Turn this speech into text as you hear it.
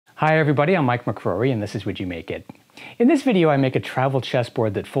Hi everybody, I'm Mike McCrory and this is Would You Make It? In this video I make a travel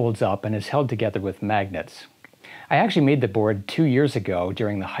chessboard that folds up and is held together with magnets. I actually made the board 2 years ago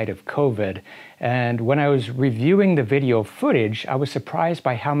during the height of COVID, and when I was reviewing the video footage I was surprised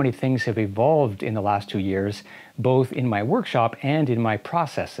by how many things have evolved in the last 2 years, both in my workshop and in my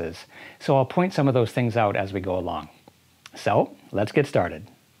processes. So I'll point some of those things out as we go along. So let's get started.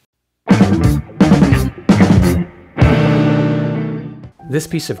 This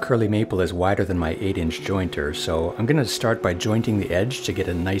piece of curly maple is wider than my 8-inch jointer, so I'm going to start by jointing the edge to get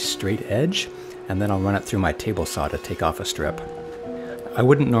a nice straight edge, and then I'll run it through my table saw to take off a strip. I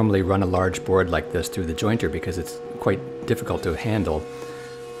wouldn't normally run a large board like this through the jointer because it's quite difficult to handle,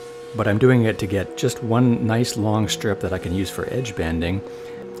 but I'm doing it to get just one nice long strip that I can use for edge banding,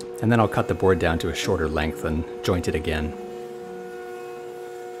 and then I'll cut the board down to a shorter length and joint it again.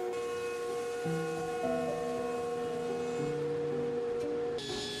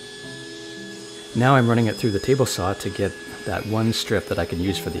 Now I'm running it through the table saw to get that one strip that I can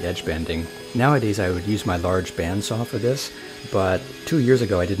use for the edge banding. Nowadays I would use my large bandsaw for this, but 2 years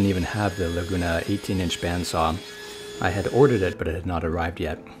ago I didn't even have the Laguna 18-inch bandsaw. I had ordered it, but it had not arrived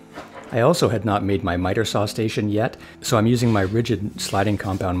yet. I also had not made my miter saw station yet, so I'm using my rigid sliding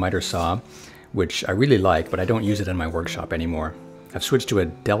compound miter saw, which I really like, but I don't use it in my workshop anymore. I've switched to a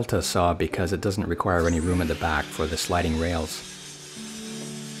delta saw because it doesn't require any room at the back for the sliding rails.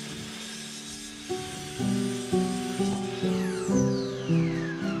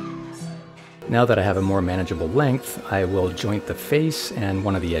 Now that I have a more manageable length, I will joint the face and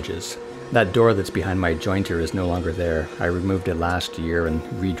one of the edges. That door that's behind my jointer is no longer there. I removed it last year and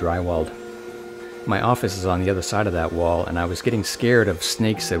re-drywalled. My office is on the other side of that wall, and I was getting scared of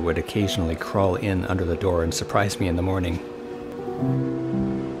snakes that would occasionally crawl in under the door and surprise me in the morning.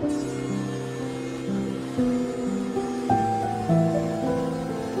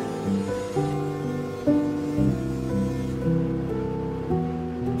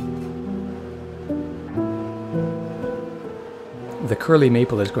 The curly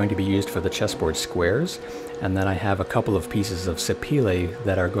maple is going to be used for the chessboard squares, and then I have a couple of pieces of sapele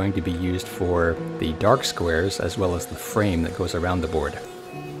that are going to be used for the dark squares as well as the frame that goes around the board.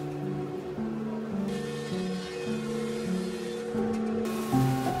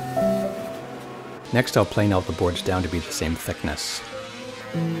 Next I'll plane out the boards down to be the same thickness.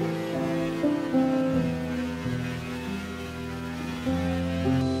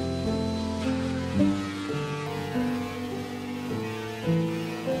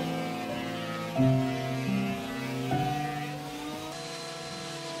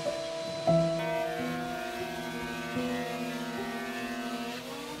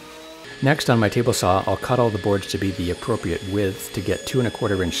 Next on my table saw, I'll cut all the boards to be the appropriate width to get 2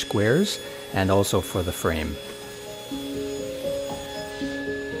 1/4 inch squares, and also for the frame.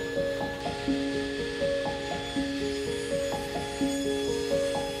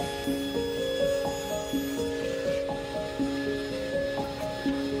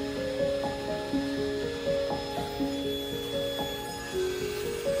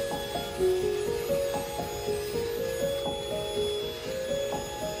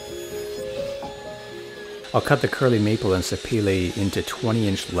 I'll cut the curly maple and sapele into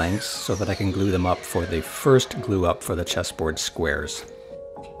 20-inch lengths so that I can glue them up for the first glue up for the chessboard squares.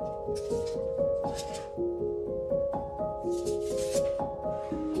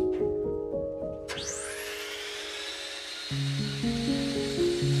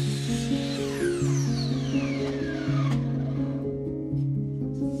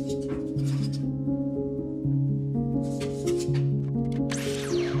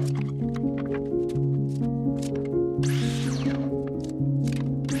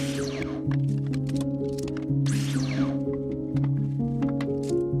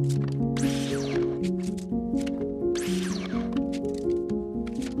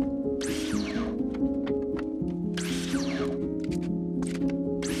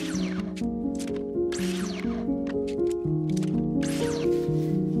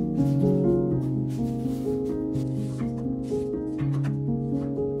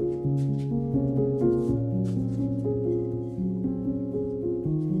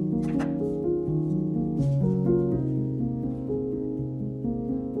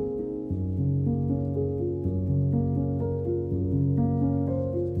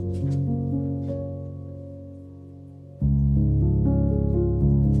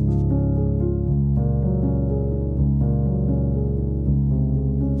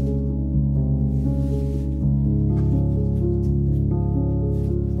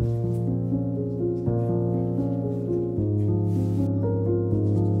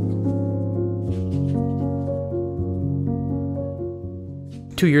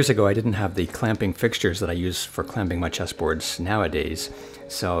 2 years ago, I didn't have the clamping fixtures that I use for clamping my chessboards nowadays,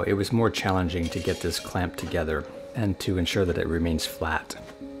 so it was more challenging to get this clamp together and to ensure that it remains flat.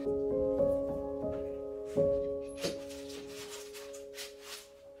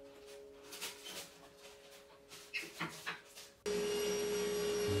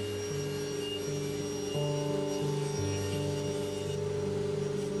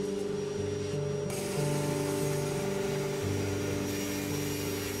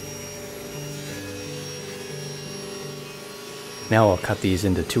 Now I'll cut these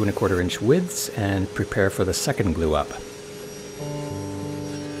into 2 1/4 inch widths and prepare for the second glue up.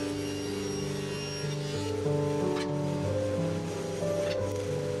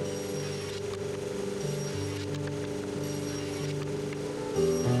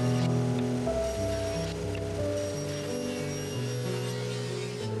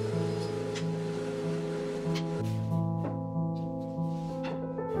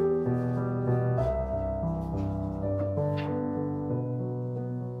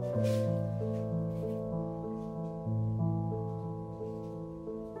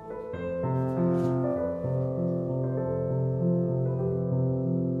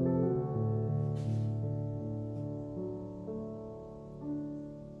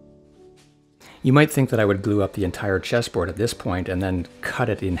 You might think that I would glue up the entire chessboard at this point and then cut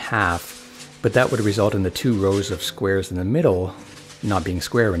it in half, but that would result in the 2 rows of squares in the middle not being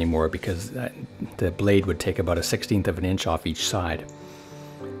square anymore because the blade would take about a 1/16 of an inch off each side.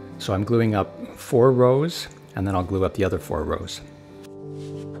 So I'm gluing up 4 rows and then I'll glue up the other 4 rows.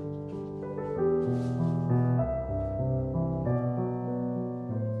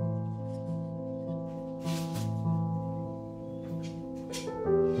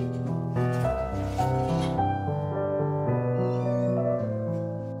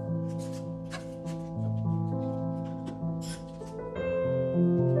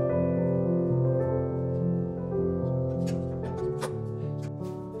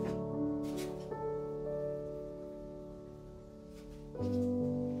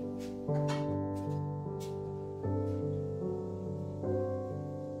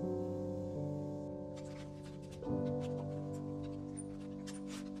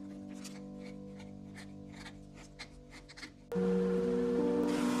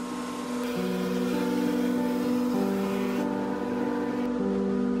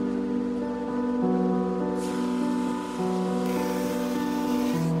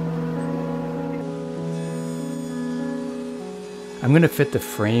 I'm going to fit the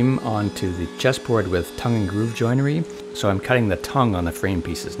frame onto the chessboard with tongue and groove joinery, so I'm cutting the tongue on the frame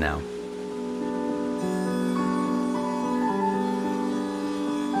pieces now.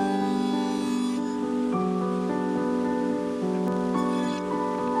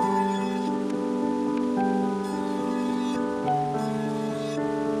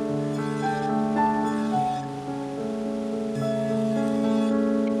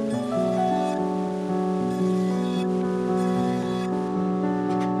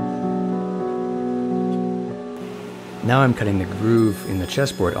 Now I'm cutting the groove in the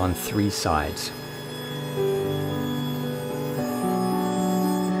chessboard on 3 sides.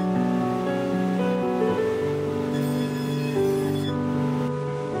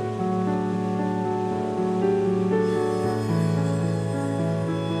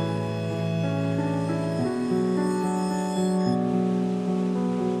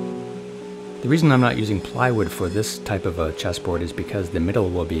 The reason I'm not using plywood for this type of a chessboard is because the middle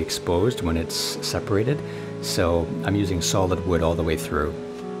will be exposed when it's separated, so I'm using solid wood all the way through.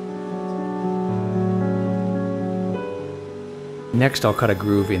 Next I'll cut a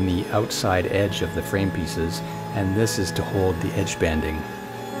groove in the outside edge of the frame pieces, and this is to hold the edge banding.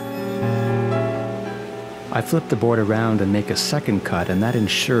 I flip the board around and make a second cut, and that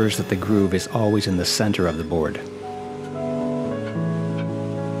ensures that the groove is always in the center of the board.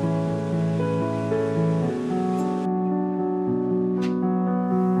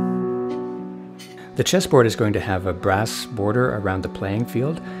 The chessboard is going to have a brass border around the playing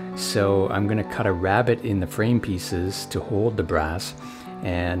field, so I'm going to cut a rabbet in the frame pieces to hold the brass,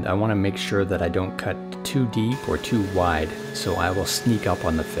 and I want to make sure that I don't cut too deep or too wide, so I will sneak up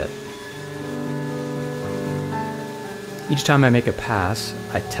on the fit. Each time I make a pass,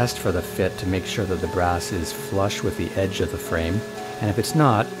 I test for the fit to make sure that the brass is flush with the edge of the frame, and if it's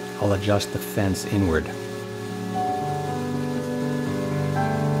not, I'll adjust the fence inward.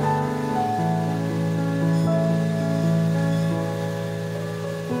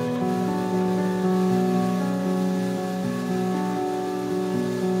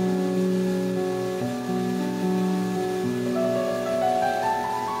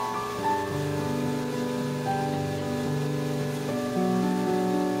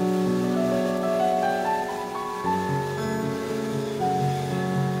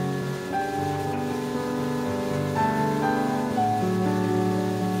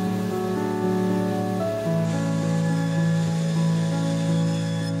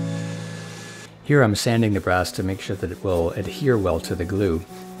 Here I'm sanding the brass to make sure that it will adhere well to the glue.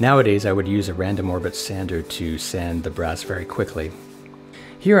 Nowadays I would use a random orbit sander to sand the brass very quickly.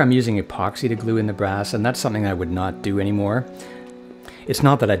 Here I'm using epoxy to glue in the brass, and that's something I would not do anymore. It's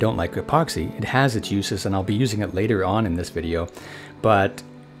not that I don't like epoxy, it has its uses and I'll be using it later on in this video, but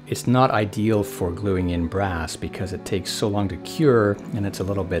it's not ideal for gluing in brass because it takes so long to cure and it's a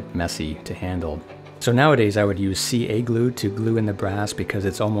little bit messy to handle. So nowadays I would use CA glue to glue in the brass because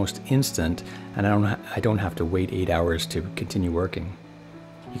it's almost instant and I don't have to wait 8 hours to continue working.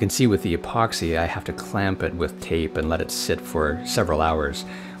 You can see with the epoxy I have to clamp it with tape and let it sit for several hours,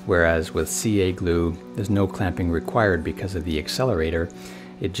 whereas with CA glue there's no clamping required because of the accelerator.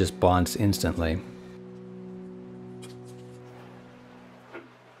 It just bonds instantly.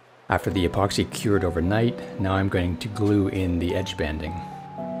 After the epoxy cured overnight, now I'm going to glue in the edge banding.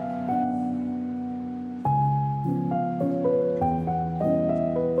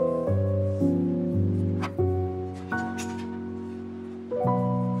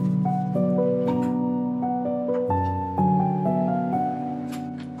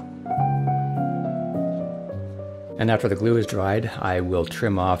 And after the glue is dried, I will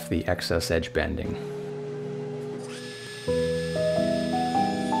trim off the excess edge banding.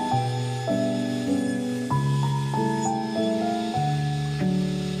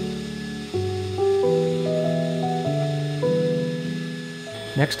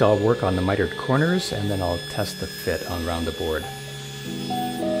 Next I'll work on the mitered corners and then I'll test the fit around the board.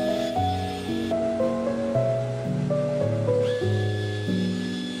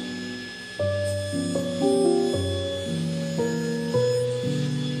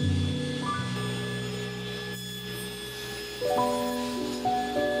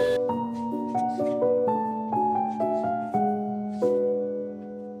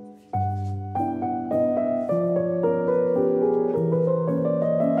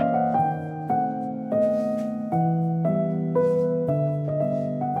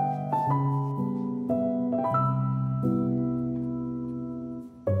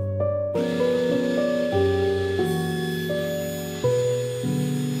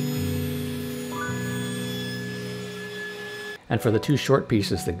 And for the two short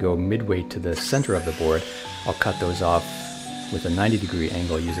pieces that go midway to the center of the board, I'll cut those off with a 90-degree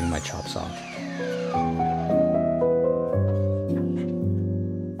angle using my chop saw.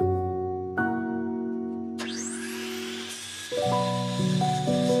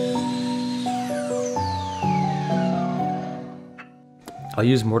 I'll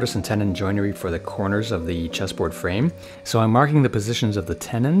use mortise and tenon joinery for the corners of the chessboard frame, so I'm marking the positions of the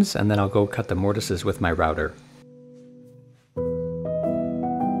tenons and then I'll go cut the mortises with my router.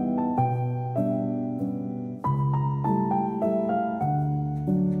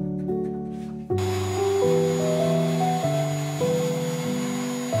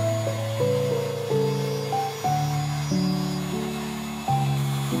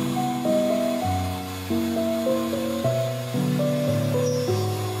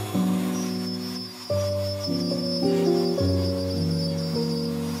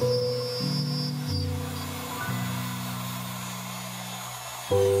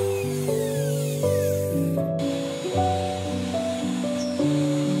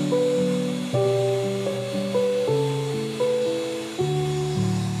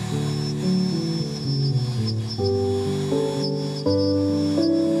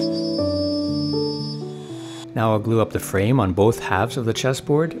 Now I'll glue up the frame on both halves of the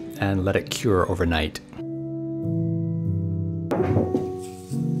chessboard and let it cure overnight.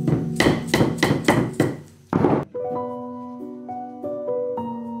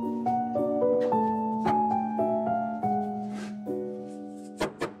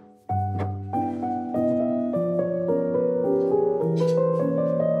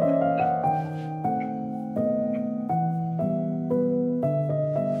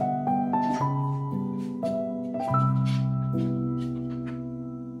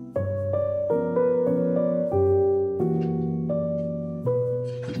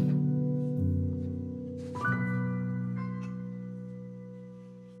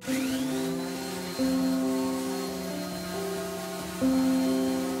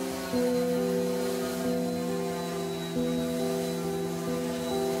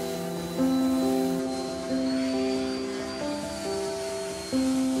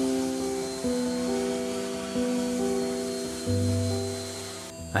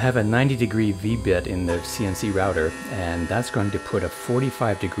 I have a 90-degree V-bit in the CNC router, and that's going to put a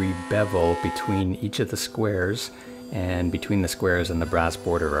 45-degree bevel between each of the squares and between the squares and the brass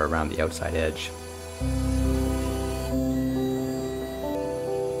border around the outside edge.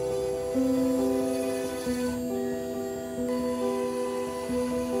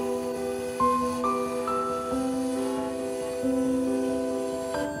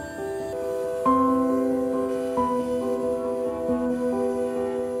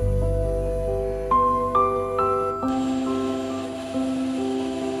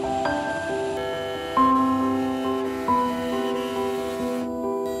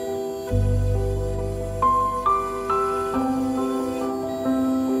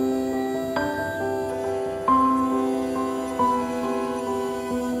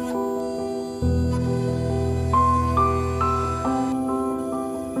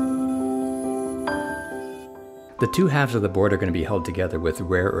 The two halves of the board are going to be held together with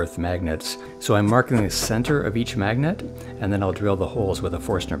rare earth magnets, so I'm marking the center of each magnet, and then I'll drill the holes with a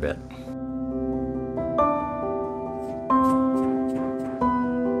Forstner bit.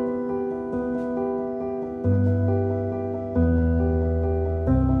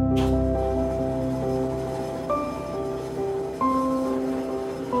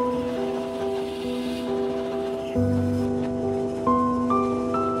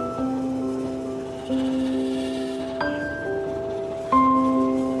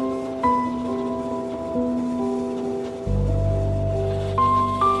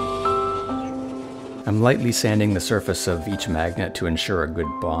 I'm lightly sanding the surface of each magnet to ensure a good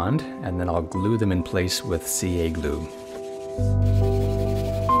bond, and then I'll glue them in place with CA glue.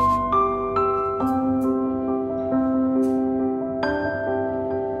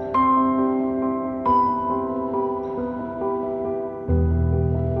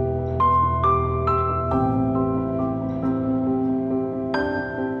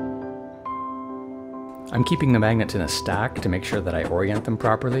 I'm keeping the magnets in a stack to make sure that I orient them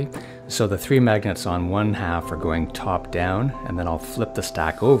properly. So the 3 magnets on one half are going top down, and then I'll flip the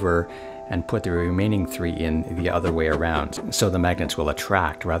stack over and put the remaining 3 in the other way around, so the magnets will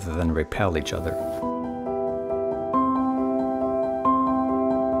attract rather than repel each other.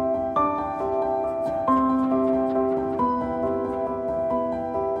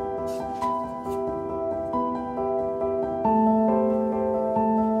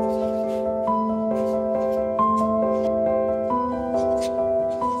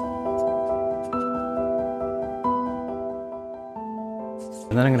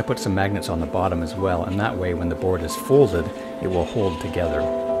 And then I'm going to put some magnets on the bottom as well, and that way when the board is folded, it will hold together.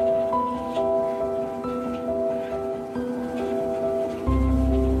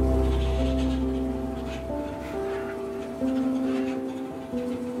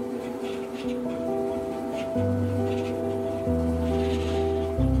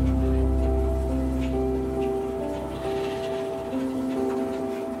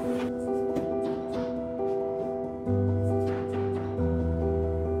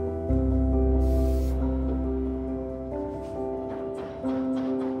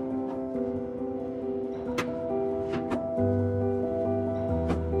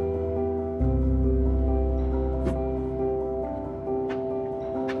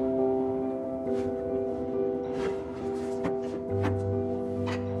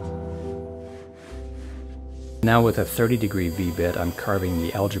 Now with a 30-degree V-bit, I'm carving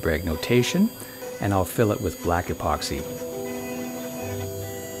the algebraic notation, and I'll fill it with black epoxy.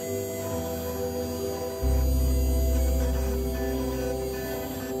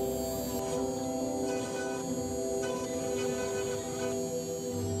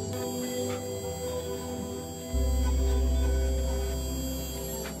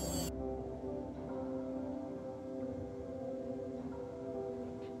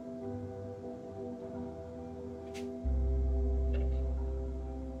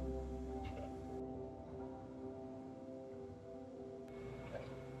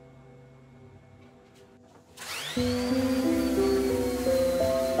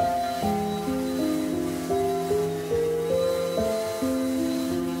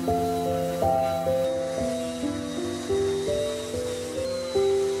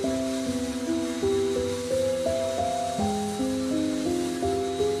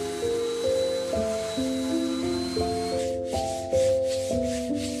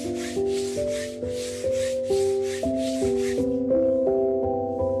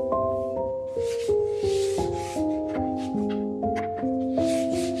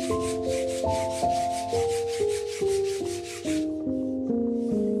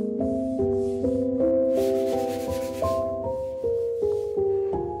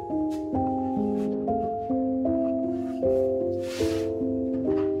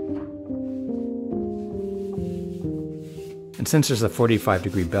 And since there's a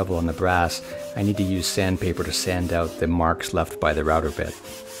 45-degree bevel on the brass, I need to use sandpaper to sand out the marks left by the router bit.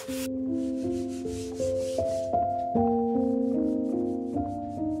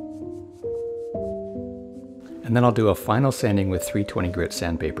 And then I'll do a final sanding with 320 grit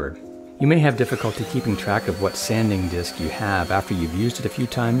sandpaper. You may have difficulty keeping track of what sanding disc you have after you've used it a few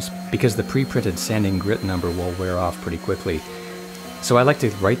times, because the pre-printed sanding grit number will wear off pretty quickly. So I like to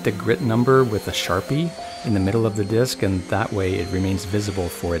write the grit number with a Sharpie in the middle of the disc, and that way it remains visible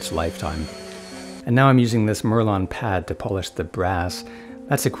for its lifetime. And now I'm using this Merlon pad to polish the brass.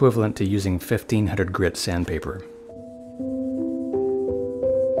 That's equivalent to using 1500 grit sandpaper.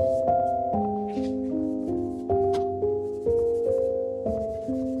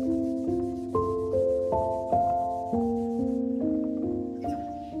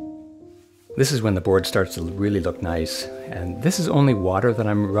 This is when the board starts to really look nice. And this is only water that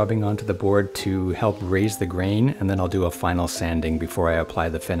I'm rubbing onto the board to help raise the grain, and then I'll do a final sanding before I apply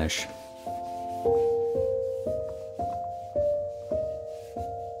the finish.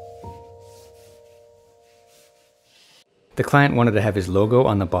 The client wanted to have his logo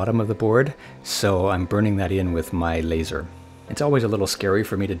on the bottom of the board, so I'm burning that in with my laser. It's always a little scary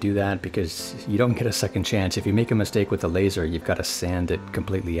for me to do that because you don't get a second chance. If you make a mistake with the laser, you've got to sand it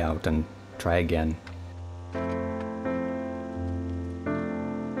completely out and try again.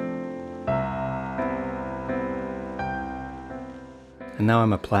 And now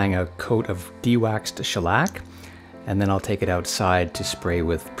I'm applying a coat of de-waxed shellac, and then I'll take it outside to spray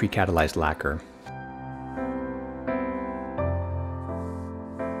with pre-catalyzed lacquer.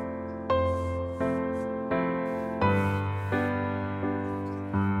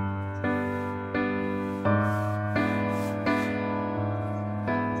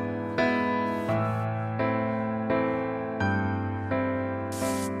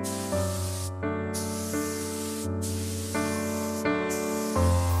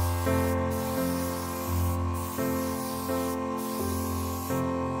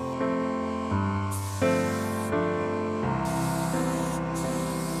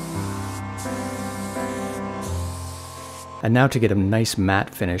 And now to get a nice matte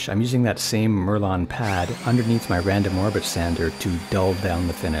finish, I'm using that same Merlon pad underneath my random orbit sander to dull down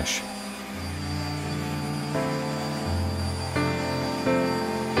the finish.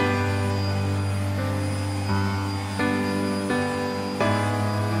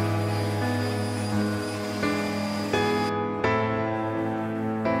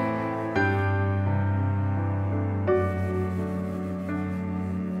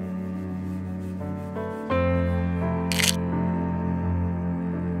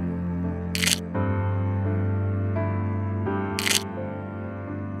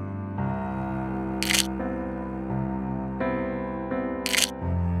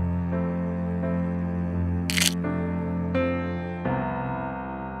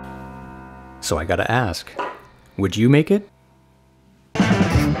 So I gotta ask, would you make it?